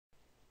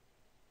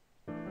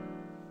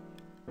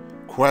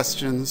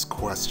Questions,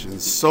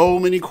 questions, so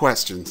many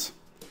questions.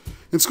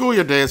 In school,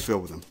 your day is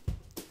filled with them.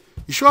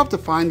 You show up to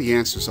find the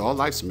answers to all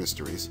life's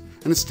mysteries,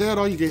 and instead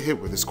all you get hit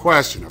with is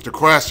question after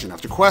question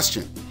after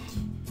question.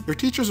 Your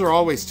teachers are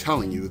always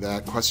telling you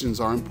that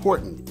questions are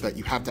important, that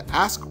you have to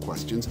ask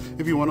questions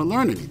if you want to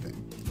learn anything.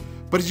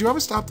 But did you ever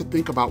stop to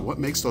think about what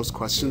makes those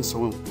questions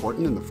so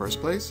important in the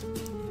first place?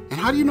 And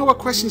how do you know what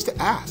questions to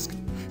ask?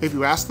 If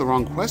you ask the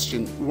wrong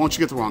question, won't you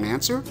get the wrong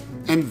answer?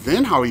 And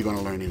then how are you going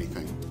to learn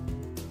anything?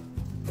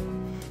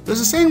 There's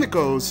a saying that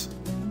goes,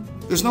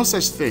 there's no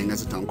such thing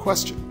as a dumb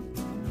question.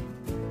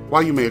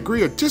 While you may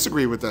agree or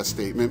disagree with that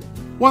statement,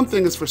 one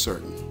thing is for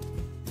certain.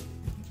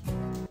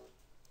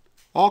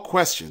 All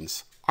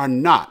questions are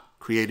not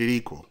created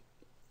equal.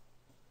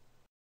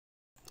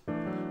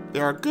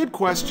 There are good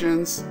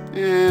questions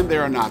and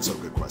there are not so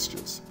good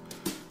questions.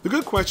 The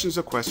good questions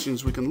are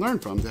questions we can learn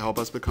from to help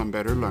us become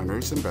better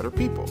learners and better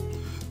people.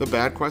 The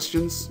bad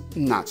questions,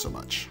 not so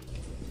much.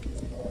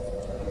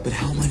 But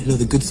how am I to know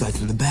the good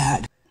sides of the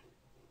bad?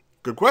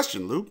 Good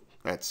question, Luke.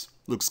 That's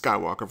Luke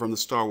Skywalker from the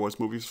Star Wars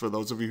movies, for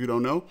those of you who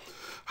don't know.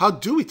 How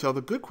do we tell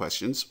the good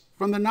questions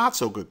from the not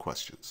so good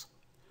questions?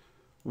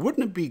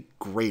 Wouldn't it be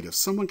great if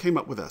someone came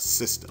up with a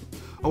system,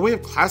 a way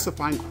of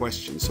classifying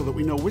questions so that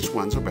we know which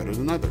ones are better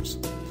than others?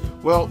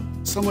 Well,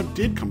 someone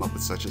did come up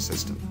with such a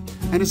system,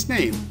 and his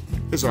name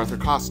is Arthur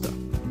Costa.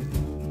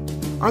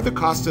 Arthur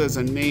Costa is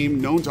a name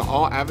known to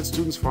all AVID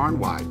students far and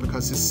wide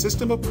because his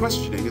system of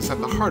questioning is at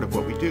the heart of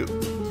what we do.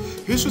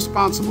 He's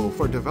responsible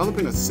for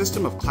developing a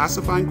system of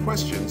classifying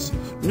questions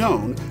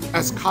known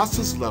as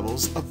Costas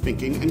Levels of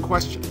thinking and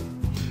questioning.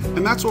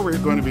 And that's what we're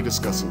going to be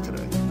discussing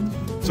today.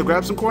 So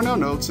grab some Cornell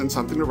notes and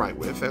something to write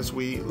with as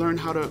we learn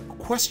how to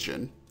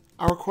question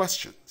our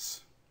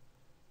questions.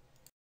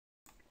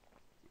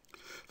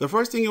 The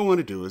first thing you'll want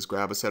to do is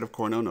grab a set of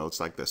Cornell notes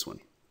like this one.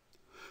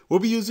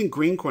 We'll be using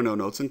green Cornell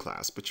notes in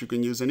class, but you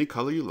can use any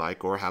color you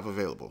like or have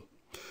available.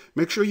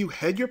 Make sure you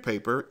head your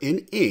paper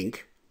in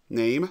ink,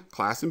 name,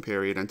 class and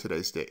period, and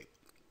today's date.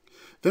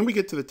 Then we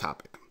get to the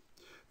topic.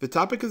 The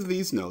topic of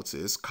these notes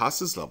is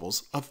Costas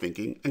Levels of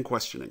thinking and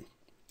questioning.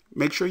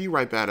 Make sure you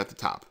write that at the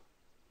top.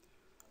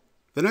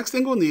 The next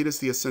thing we'll need is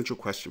the essential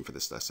question for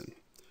this lesson.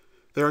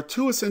 There are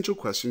two essential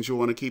questions you'll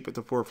want to keep at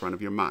the forefront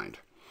of your mind.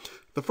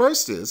 The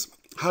first is,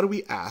 how do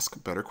we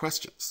ask better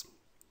questions?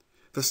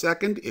 The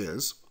second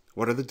is,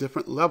 what are the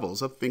different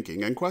levels of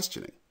thinking and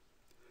questioning?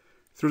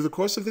 Through the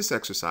course of this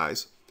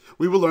exercise,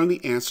 we will learn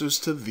the answers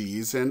to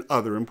these and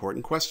other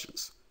important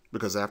questions.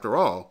 Because after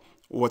all,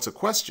 what's a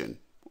question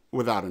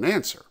without an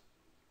answer?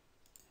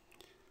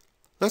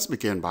 Let's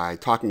begin by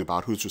talking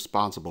about who's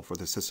responsible for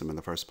the system in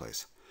the first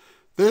place.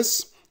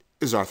 This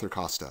is Arthur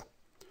Costa.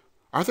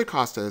 Arthur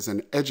Costa is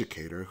an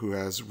educator who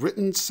has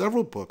written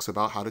several books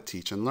about how to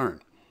teach and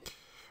learn.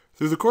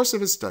 Through the course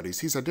of his studies,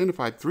 he's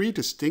identified three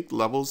distinct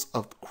levels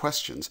of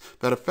questions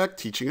that affect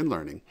teaching and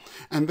learning,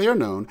 and they are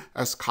known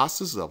as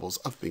Costas Levels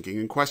of thinking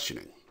and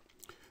questioning.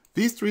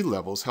 These three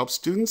levels help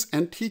students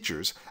and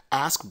teachers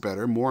ask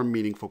better, more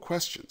meaningful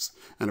questions.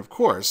 And of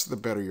course, the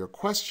better your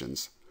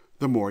questions,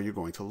 the more you're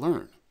going to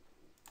learn.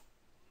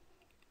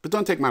 But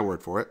don't take my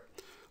word for it.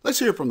 Let's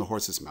hear it from the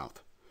horse's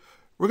mouth.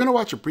 We're going to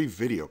watch a brief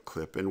video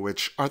clip in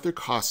which Arthur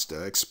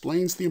Costa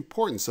explains the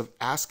importance of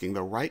asking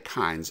the right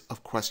kinds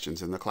of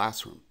questions in the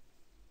classroom.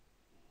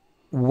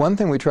 One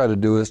thing we try to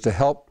do is to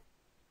help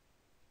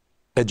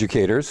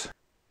educators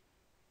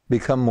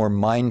become more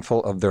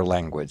mindful of their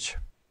language.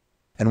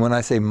 And when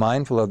I say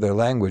mindful of their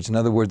language, in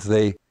other words,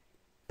 they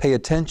pay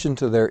attention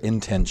to their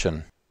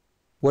intention.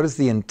 What is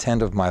the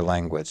intent of my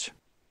language?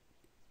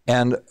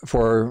 And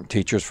for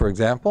teachers, for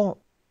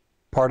example,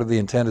 part of the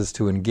intent is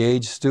to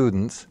engage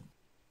students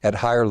at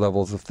higher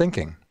levels of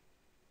thinking.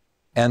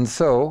 And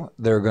so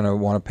they're going to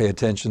want to pay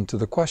attention to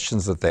the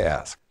questions that they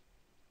ask.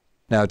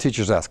 Now,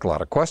 teachers ask a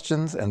lot of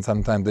questions, and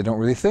sometimes they don't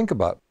really think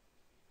about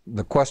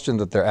the question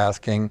that they're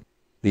asking,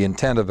 the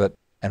intent of it,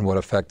 and what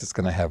effect it's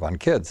going to have on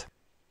kids.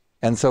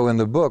 And so in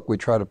the book, we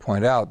try to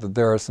point out that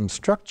there are some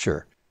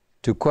structure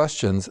to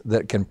questions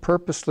that can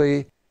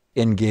purposely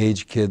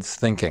engage kids'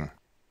 thinking.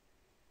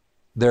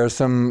 There are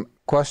some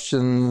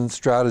questioning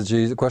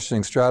strategies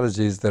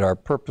that are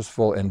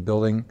purposeful in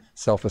building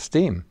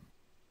self-esteem.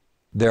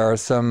 There are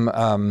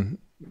some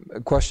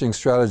questioning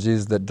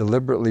strategies that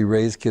deliberately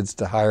raise kids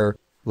to higher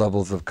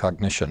levels of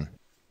cognition.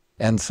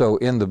 And so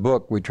in the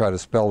book, we try to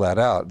spell that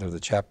out. There's a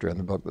chapter in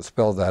the book that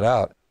spells that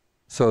out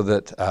so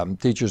that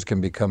teachers can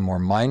become more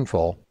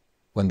mindful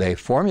when they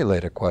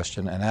formulate a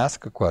question and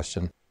ask a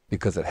question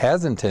because it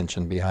has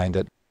intention behind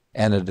it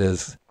and it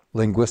is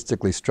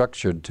linguistically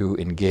structured to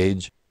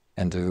engage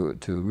and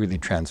to really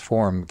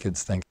transform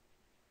kids' thinking.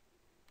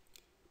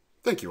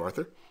 Thank you,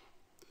 Arthur.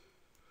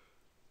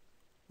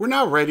 We're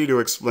now ready to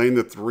explain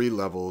the three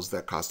levels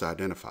that Costa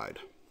identified.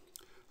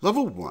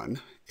 Level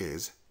 1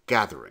 is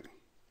gathering,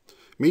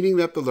 meaning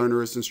that the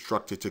learner is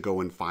instructed to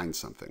go and find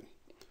something.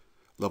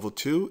 Level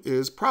 2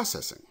 is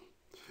processing,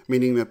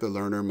 meaning that the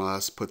learner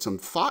must put some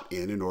thought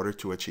in order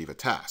to achieve a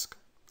task.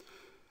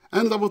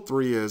 And level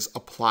 3 is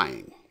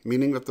applying,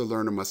 meaning that the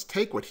learner must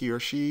take what he or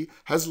she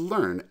has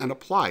learned and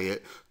apply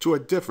it to a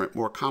different,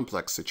 more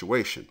complex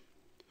situation.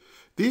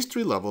 These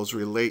 3 levels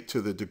relate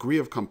to the degree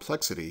of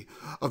complexity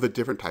of the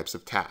different types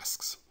of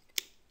tasks.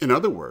 In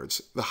other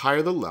words, the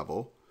higher the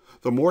level,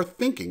 the more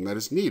thinking that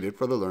is needed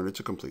for the learner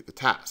to complete the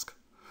task.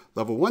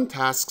 Level 1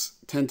 tasks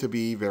tend to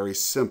be very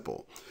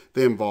simple.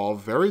 They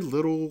involve very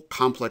little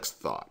complex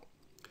thought.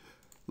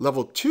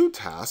 Level 2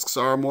 tasks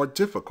are more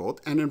difficult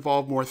and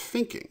involve more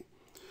thinking.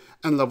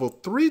 And level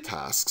 3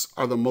 tasks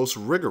are the most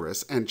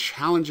rigorous and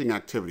challenging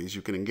activities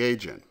you can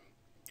engage in.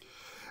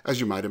 As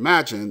you might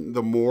imagine,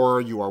 the more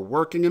you are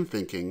working and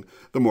thinking,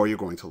 the more you're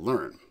going to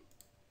learn.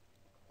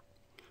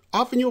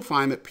 Often you'll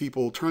find that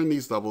people turn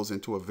these levels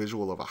into a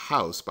visual of a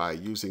house by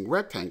using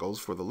rectangles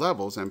for the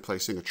levels and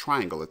placing a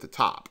triangle at the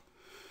top.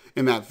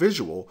 In that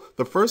visual,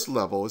 the first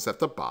level is at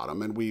the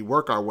bottom and we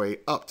work our way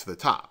up to the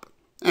top.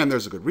 And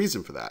there's a good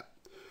reason for that.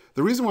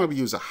 The reason why we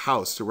use a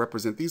house to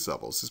represent these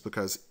levels is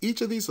because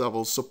each of these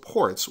levels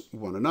supports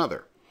one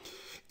another.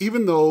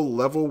 Even though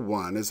level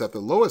 1 is at the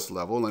lowest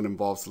level and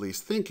involves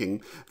least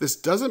thinking, this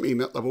doesn't mean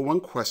that level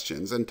 1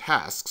 questions and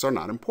tasks are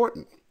not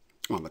important.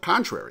 On the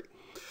contrary,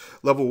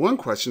 level 1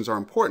 questions are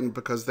important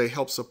because they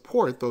help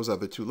support those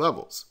other 2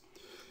 levels.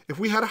 If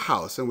we had a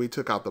house and we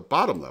took out the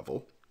bottom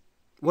level,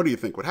 what do you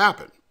think would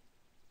happen?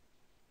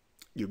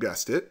 You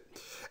guessed it,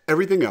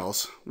 everything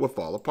else would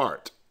fall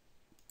apart.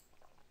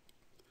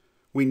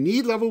 We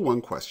need level 1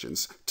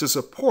 questions to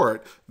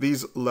support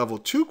these level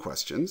 2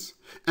 questions,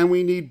 and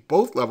we need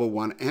both level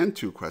 1 and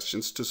 2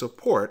 questions to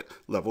support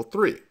level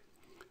 3.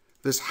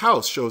 This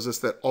house shows us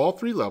that all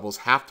 3 levels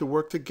have to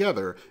work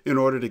together in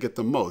order to get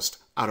the most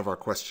out of our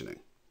questioning.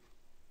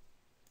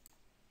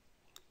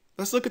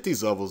 Let's look at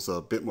these levels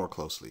a bit more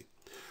closely.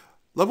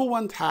 Level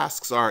 1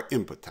 tasks are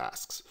input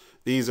tasks.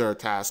 These are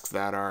tasks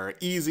that are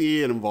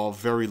easy and involve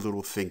very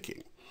little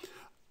thinking.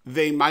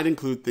 They might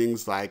include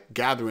things like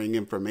gathering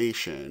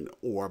information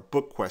or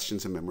book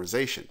questions and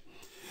memorization.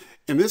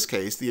 In this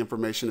case, the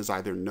information is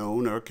either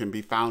known or can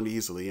be found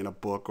easily in a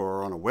book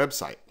or on a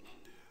website.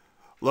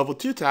 Level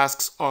 2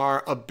 tasks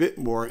are a bit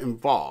more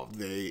involved.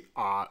 They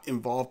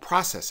involve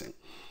processing.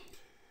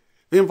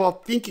 They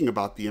involve thinking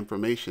about the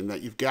information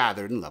that you've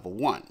gathered in level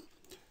 1.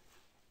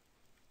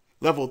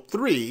 Level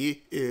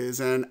 3 is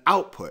an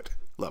output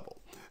level.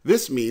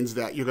 This means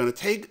that you're going to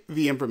take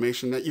the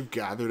information that you've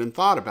gathered and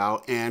thought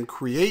about and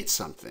create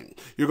something.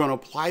 You're going to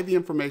apply the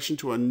information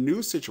to a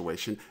new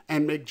situation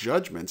and make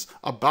judgments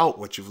about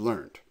what you've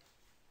learned.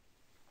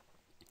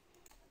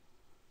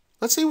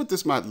 Let's see what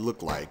this might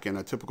look like in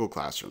a typical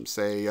classroom,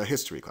 say a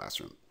history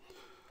classroom.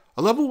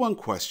 A level 1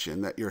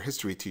 question that your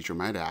history teacher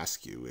might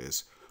ask you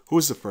is, who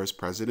was the first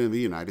president of the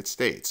United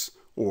States?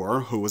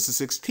 Or who was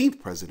the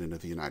 16th president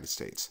of the United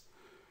States?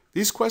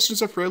 These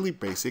questions are fairly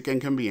basic and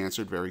can be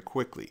answered very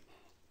quickly.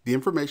 The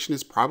information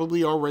is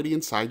probably already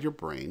inside your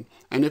brain,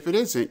 and if it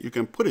isn't, you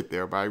can put it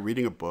there by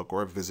reading a book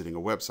or visiting a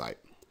website.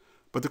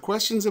 But the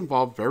questions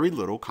involve very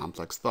little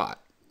complex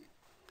thought.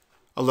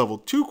 A level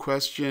 2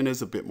 question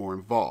is a bit more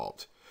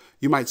involved.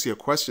 You might see a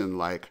question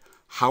like,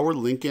 how are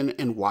Lincoln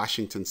and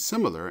Washington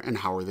similar and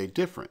how are they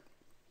different?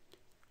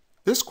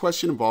 This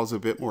question involves a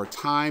bit more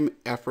time,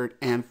 effort,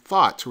 and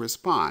thought to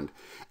respond,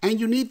 and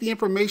you need the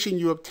information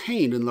you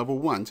obtained in level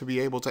 1 to be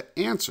able to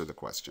answer the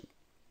question.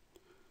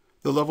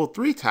 The level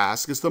 3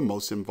 task is the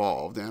most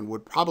involved and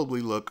would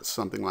probably look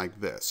something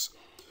like this.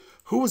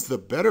 Who was the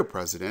better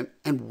president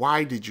and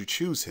why did you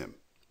choose him?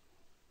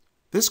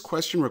 This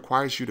question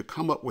requires you to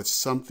come up with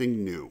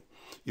something new,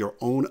 your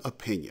own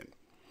opinion,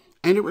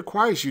 and it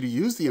requires you to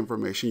use the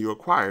information you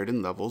acquired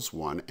in levels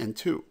 1 and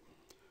 2.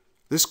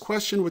 This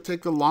question would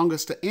take the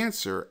longest to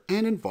answer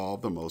and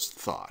involve the most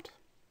thought.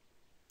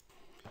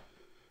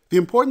 The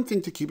important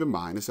thing to keep in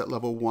mind is that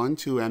level 1,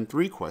 2, and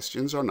 3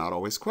 questions are not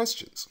always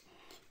questions.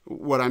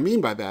 What I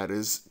mean by that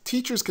is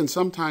teachers can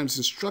sometimes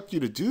instruct you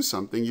to do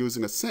something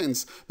using a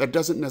sentence that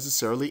doesn't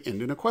necessarily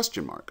end in a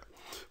question mark.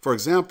 For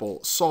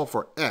example, solve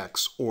for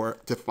X or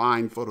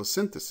define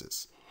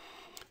photosynthesis.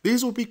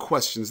 These will be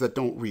questions that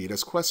don't read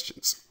as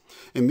questions.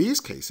 In these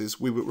cases,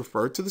 we would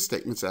refer to the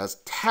statements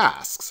as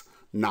tasks,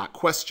 not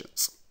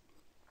questions.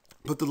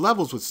 But the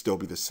levels would still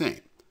be the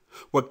same.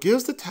 What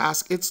gives the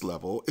task its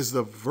level is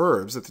the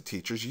verbs that the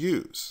teachers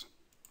use.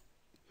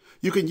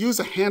 You can use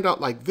a handout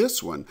like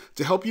this one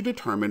to help you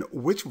determine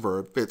which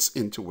verb fits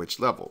into which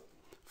level.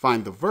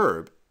 Find the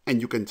verb, and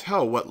you can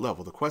tell what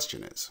level the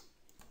question is.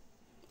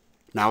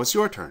 Now it's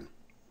your turn.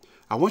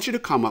 I want you to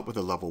come up with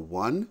a level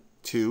 1,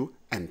 2,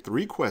 and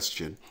 3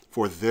 question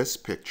for this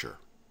picture.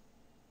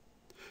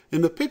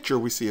 In the picture,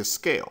 we see a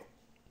scale.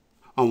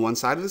 On one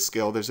side of the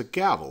scale, there's a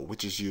gavel,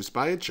 which is used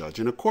by a judge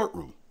in a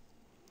courtroom.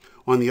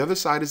 On the other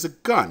side is a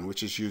gun,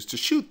 which is used to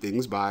shoot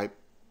things by,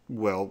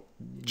 well,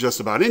 just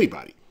about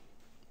anybody.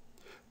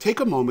 Take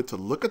a moment to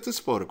look at this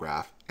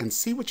photograph and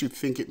see what you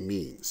think it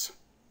means.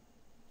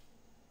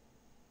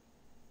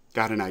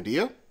 Got an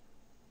idea?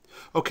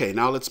 Okay,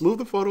 now let's move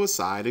the photo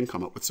aside and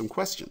come up with some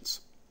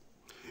questions.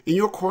 In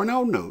your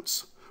Cornell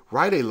notes,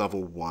 write a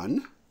level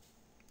 1,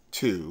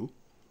 2,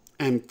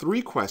 and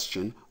 3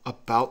 question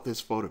about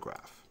this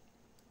photograph.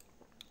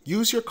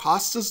 Use your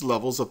Costas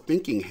Levels of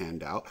Thinking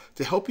handout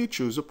to help you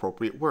choose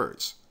appropriate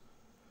words.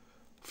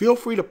 Feel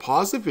free to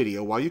pause the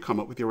video while you come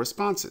up with your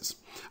responses.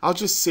 I'll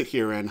just sit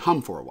here and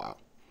hum for a while.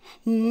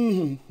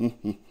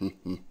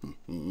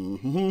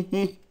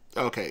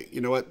 Okay, you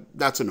know what?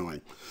 That's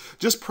annoying.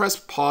 Just press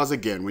pause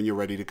again when you're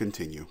ready to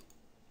continue.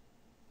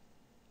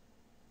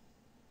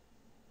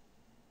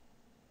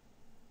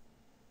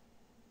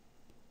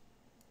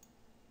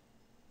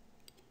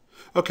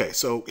 Okay,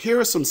 so here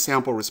are some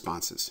sample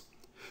responses.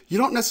 You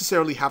don't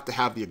necessarily have to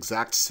have the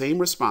exact same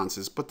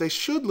responses, but they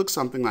should look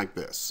something like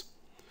this.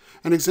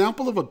 An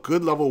example of a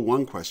good level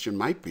 1 question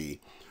might be,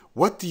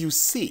 what do you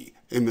see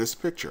in this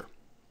picture?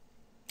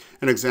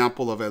 An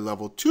example of a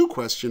level 2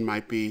 question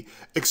might be,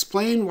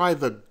 explain why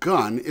the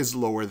gun is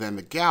lower than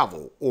the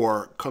gavel,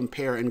 or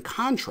compare and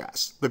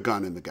contrast the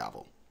gun and the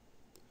gavel.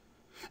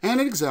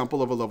 And an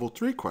example of a level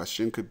 3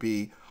 question could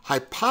be,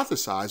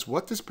 hypothesize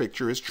what this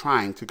picture is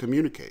trying to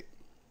communicate.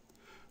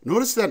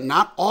 Notice that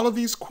not all of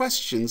these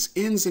questions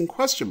ends in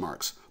question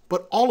marks,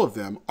 but all of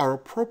them are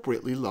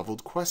appropriately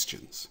leveled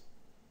questions.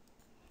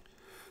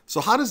 So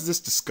how does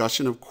this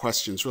discussion of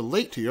questions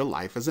relate to your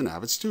life as an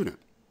AVID student?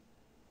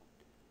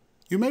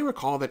 You may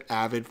recall that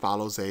AVID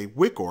follows a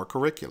WICOR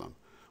curriculum,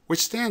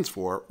 which stands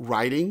for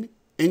Writing,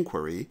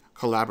 Inquiry,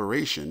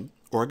 Collaboration,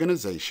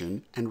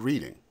 Organization, and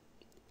Reading.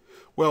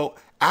 Well,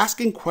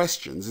 asking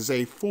questions is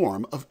a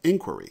form of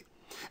inquiry.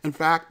 In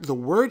fact, the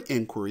word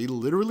inquiry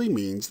literally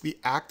means the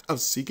act of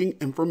seeking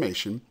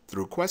information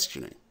through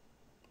questioning.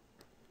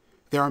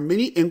 There are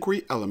many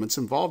inquiry elements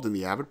involved in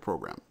the AVID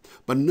program,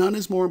 but none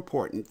is more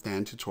important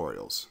than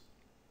tutorials.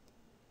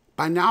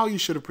 By now, you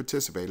should have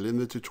participated in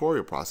the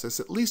tutorial process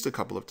at least a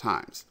couple of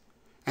times.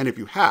 And if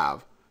you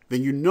have,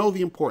 then you know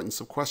the importance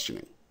of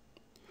questioning.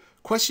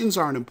 Questions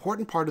are an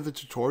important part of the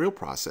tutorial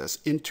process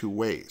in 2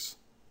 ways.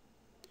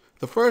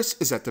 The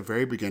first is at the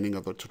very beginning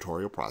of the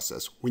tutorial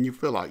process when you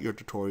fill out your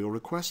tutorial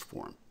request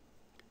form.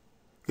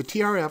 The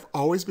TRF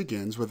always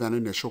begins with an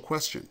initial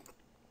question.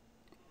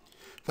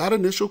 That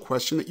initial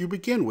question that you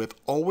begin with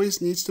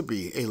always needs to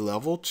be a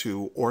level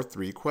 2 or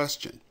 3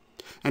 question.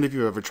 And if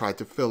you ever tried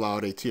to fill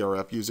out a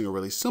TRF using a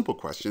really simple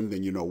question,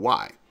 then you know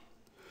why.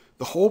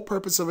 The whole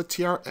purpose of a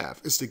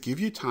TRF is to give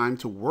you time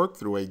to work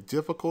through a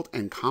difficult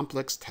and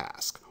complex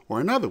task,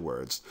 or in other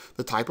words,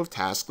 the type of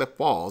task that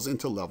falls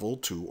into level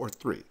 2 or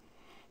 3.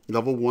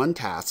 Level 1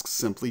 tasks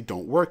simply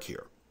don't work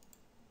here.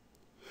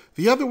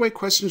 The other way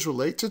questions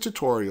relate to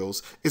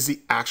tutorials is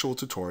the actual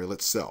tutorial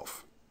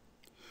itself.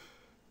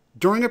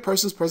 During a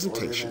person's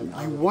presentation,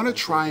 you want to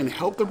try and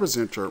help the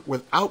presenter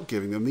without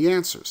giving them the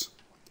answers.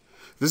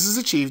 This is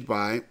achieved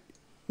by,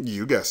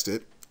 you guessed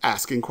it,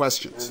 asking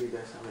questions.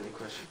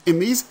 In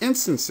these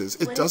instances,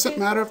 it doesn't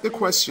matter if the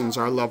questions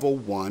are level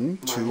 1,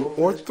 2,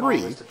 or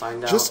 3,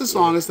 just as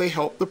long as they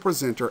help the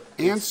presenter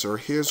answer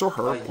his or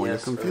her point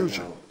of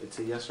confusion.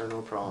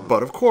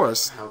 But of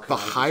course, the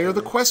higher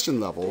the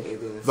question level,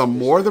 the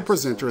more the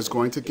presenter is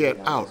going to get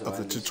out of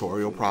the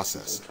tutorial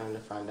process. Trying to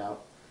find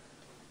out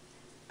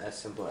as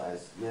simple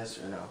as yes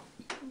or no.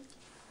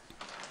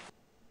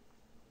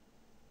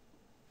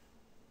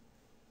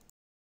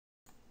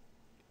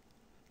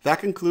 That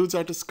concludes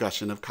our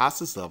discussion of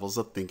Costas Levels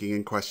of Thinking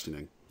and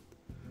Questioning.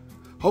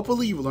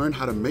 Hopefully you've learned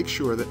how to make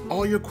sure that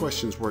all your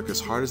questions work as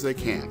hard as they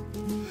can,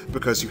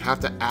 because you have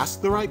to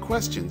ask the right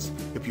questions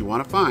if you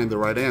want to find the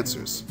right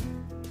answers.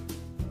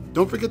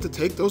 Don't forget to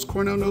take those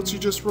Cornell notes you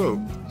just wrote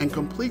and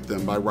complete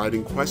them by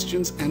writing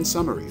questions and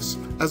summaries,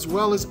 as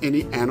well as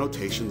any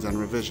annotations and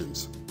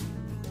revisions.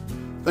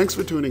 Thanks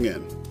for tuning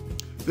in.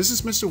 This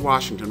is Mr.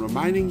 Washington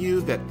reminding you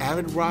that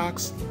AVID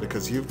rocks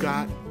because you've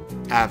got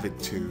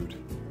AVIDtude.